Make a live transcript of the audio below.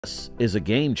This is a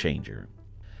game changer.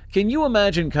 Can you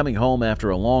imagine coming home after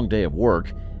a long day of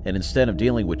work and instead of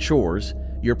dealing with chores,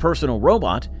 your personal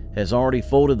robot has already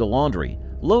folded the laundry,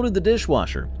 loaded the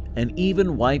dishwasher, and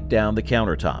even wiped down the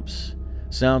countertops?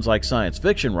 Sounds like science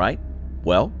fiction, right?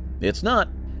 Well, it's not.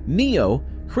 Neo,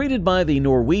 created by the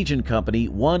Norwegian company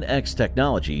 1X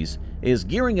Technologies, is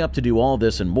gearing up to do all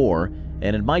this and more,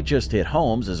 and it might just hit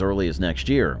homes as early as next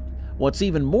year. What's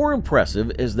even more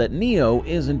impressive is that Neo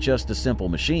isn't just a simple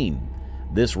machine.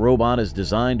 This robot is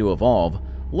designed to evolve,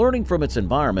 learning from its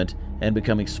environment and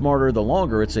becoming smarter the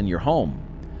longer it's in your home.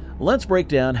 Let's break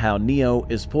down how Neo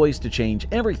is poised to change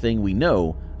everything we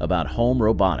know about home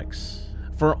robotics.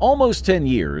 For almost 10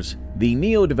 years, the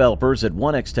Neo developers at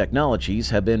 1X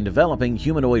Technologies have been developing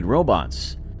humanoid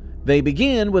robots. They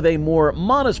began with a more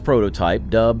modest prototype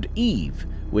dubbed Eve,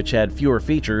 which had fewer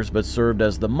features but served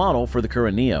as the model for the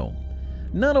current Neo.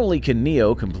 Not only can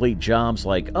Neo complete jobs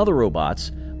like other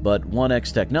robots, but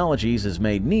 1X Technologies has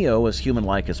made Neo as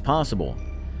human-like as possible.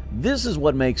 This is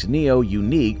what makes Neo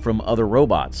unique from other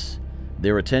robots.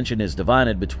 Their attention is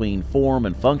divided between form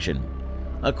and function.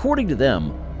 According to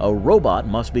them, a robot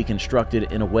must be constructed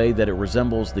in a way that it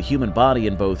resembles the human body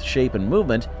in both shape and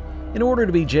movement in order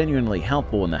to be genuinely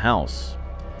helpful in the house.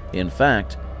 In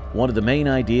fact, one of the main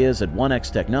ideas at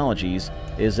 1X Technologies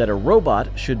is that a robot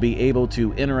should be able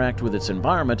to interact with its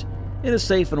environment in a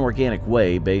safe and organic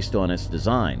way based on its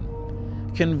design.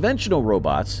 Conventional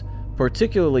robots,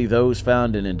 particularly those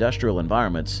found in industrial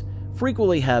environments,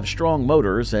 frequently have strong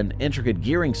motors and intricate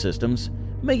gearing systems,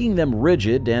 making them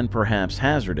rigid and perhaps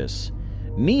hazardous.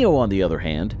 Neo, on the other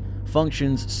hand,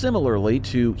 functions similarly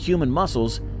to human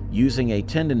muscles using a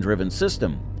tendon-driven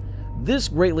system. This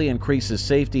greatly increases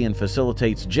safety and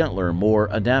facilitates gentler, more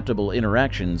adaptable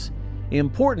interactions,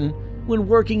 important when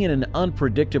working in an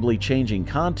unpredictably changing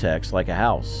context like a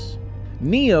house.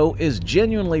 Neo is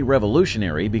genuinely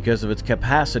revolutionary because of its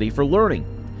capacity for learning.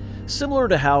 Similar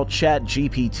to how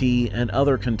ChatGPT and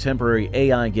other contemporary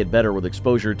AI get better with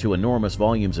exposure to enormous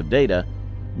volumes of data,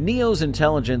 Neo's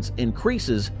intelligence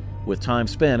increases with time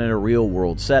spent in a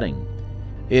real-world setting.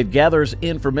 It gathers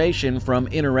information from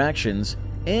interactions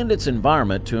and its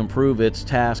environment to improve its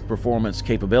task performance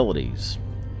capabilities.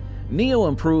 Neo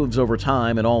improves over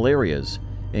time in all areas,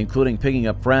 including picking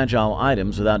up fragile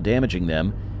items without damaging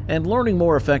them and learning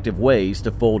more effective ways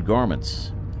to fold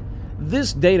garments.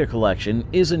 This data collection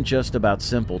isn't just about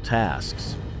simple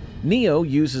tasks. Neo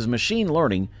uses machine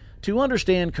learning to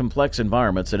understand complex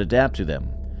environments and adapt to them.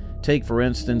 Take, for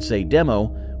instance, a demo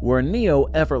where Neo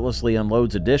effortlessly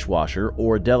unloads a dishwasher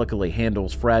or delicately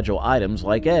handles fragile items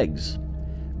like eggs.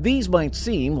 These might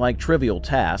seem like trivial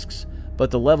tasks,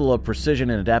 but the level of precision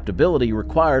and adaptability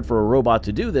required for a robot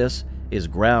to do this is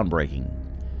groundbreaking.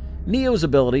 Neo's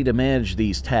ability to manage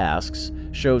these tasks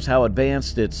shows how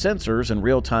advanced its sensors and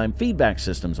real-time feedback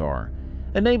systems are,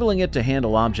 enabling it to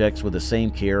handle objects with the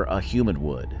same care a human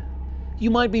would.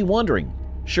 You might be wondering,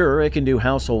 sure, it can do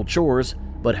household chores,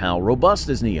 but how robust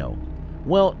is Neo?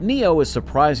 Well, Neo is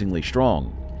surprisingly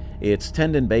strong. Its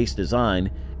tendon-based design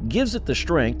gives it the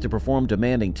strength to perform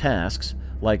demanding tasks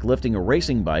like lifting a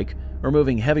racing bike or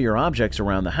moving heavier objects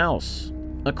around the house.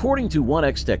 According to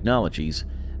 1X Technologies,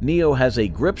 Neo has a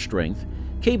grip strength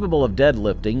capable of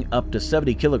deadlifting up to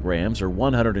 70 kilograms or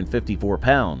 154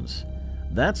 pounds.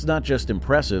 That's not just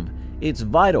impressive, it's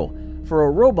vital for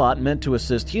a robot meant to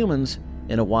assist humans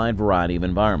in a wide variety of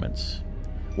environments.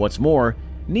 What's more,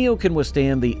 Neo can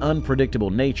withstand the unpredictable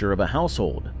nature of a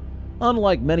household.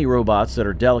 Unlike many robots that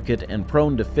are delicate and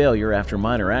prone to failure after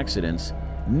minor accidents,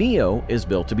 Neo is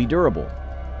built to be durable.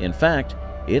 In fact,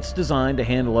 it's designed to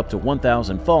handle up to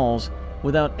 1,000 falls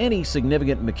without any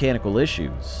significant mechanical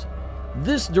issues.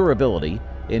 This durability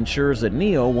ensures that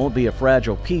Neo won't be a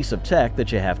fragile piece of tech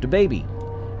that you have to baby.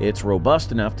 It's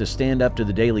robust enough to stand up to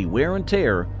the daily wear and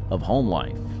tear of home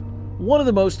life. One of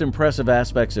the most impressive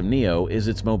aspects of Neo is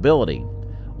its mobility.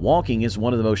 Walking is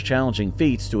one of the most challenging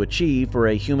feats to achieve for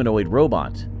a humanoid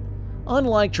robot.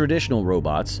 Unlike traditional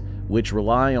robots, which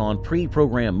rely on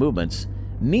pre-programmed movements,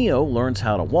 Neo learns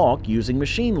how to walk using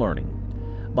machine learning.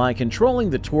 By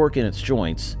controlling the torque in its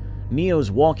joints,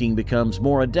 Neo's walking becomes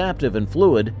more adaptive and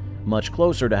fluid, much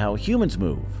closer to how humans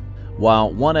move.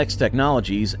 While 1X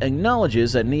Technologies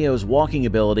acknowledges that Neo's walking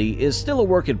ability is still a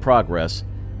work in progress,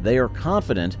 they are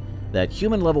confident that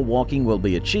human-level walking will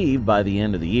be achieved by the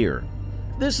end of the year.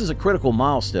 This is a critical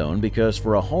milestone because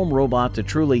for a home robot to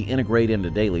truly integrate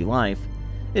into daily life,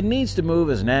 it needs to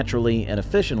move as naturally and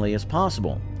efficiently as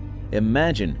possible.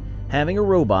 Imagine having a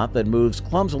robot that moves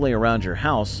clumsily around your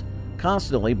house,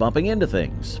 constantly bumping into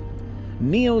things.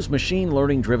 Neo's machine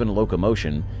learning-driven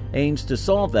locomotion aims to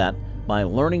solve that by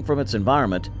learning from its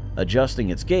environment, adjusting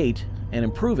its gait, and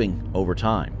improving over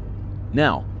time.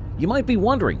 Now, you might be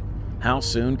wondering, how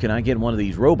soon can I get one of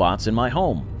these robots in my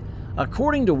home?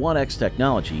 According to 1X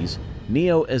Technologies,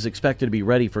 Neo is expected to be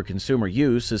ready for consumer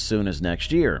use as soon as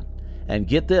next year. And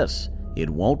get this, it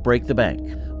won't break the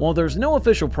bank. While there's no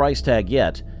official price tag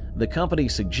yet, the company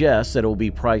suggests that it will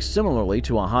be priced similarly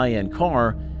to a high-end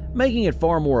car, making it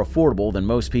far more affordable than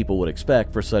most people would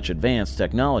expect for such advanced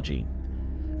technology.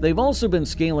 They've also been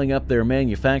scaling up their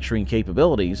manufacturing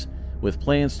capabilities, with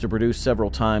plans to produce several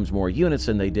times more units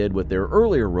than they did with their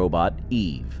earlier robot,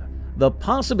 Eve. The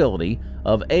possibility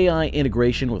of AI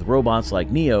integration with robots like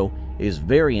Neo is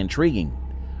very intriguing.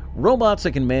 Robots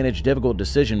that can manage difficult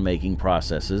decision-making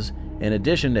processes, in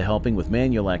addition to helping with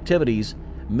manual activities,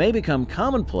 may become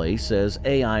commonplace as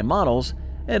AI models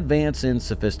advance in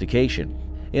sophistication.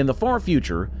 In the far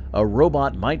future, a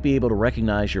robot might be able to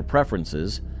recognize your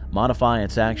preferences, modify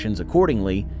its actions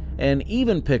accordingly, and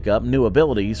even pick up new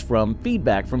abilities from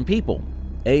feedback from people.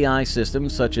 AI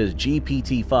systems such as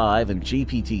GPT-5 and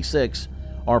GPT-6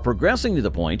 are progressing to the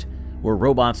point where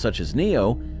robots such as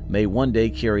Neo may one day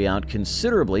carry out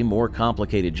considerably more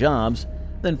complicated jobs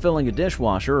than filling a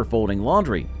dishwasher or folding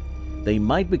laundry. They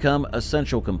might become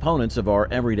essential components of our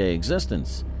everyday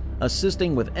existence,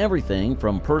 assisting with everything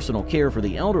from personal care for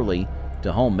the elderly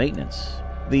to home maintenance.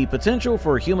 The potential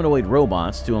for humanoid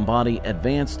robots to embody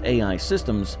advanced AI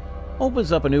systems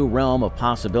opens up a new realm of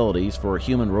possibilities for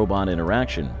human-robot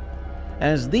interaction.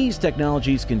 As these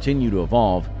technologies continue to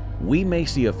evolve, we may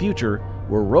see a future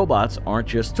where robots aren't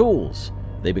just tools.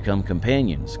 They become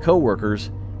companions,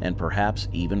 co-workers, and perhaps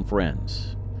even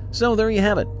friends. So there you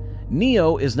have it.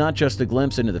 Neo is not just a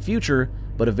glimpse into the future,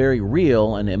 but a very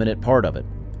real and imminent part of it.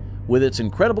 With its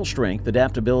incredible strength,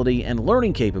 adaptability, and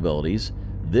learning capabilities,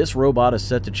 this robot is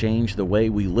set to change the way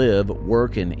we live,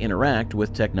 work, and interact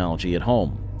with technology at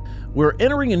home. We're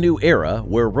entering a new era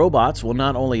where robots will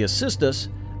not only assist us,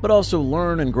 but also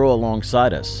learn and grow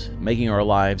alongside us, making our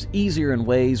lives easier in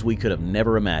ways we could have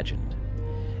never imagined.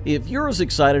 If you're as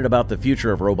excited about the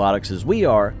future of robotics as we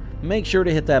are, make sure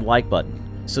to hit that like button,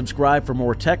 subscribe for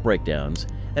more tech breakdowns,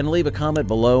 and leave a comment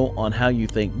below on how you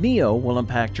think Neo will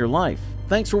impact your life.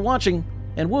 Thanks for watching,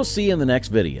 and we'll see you in the next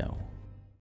video.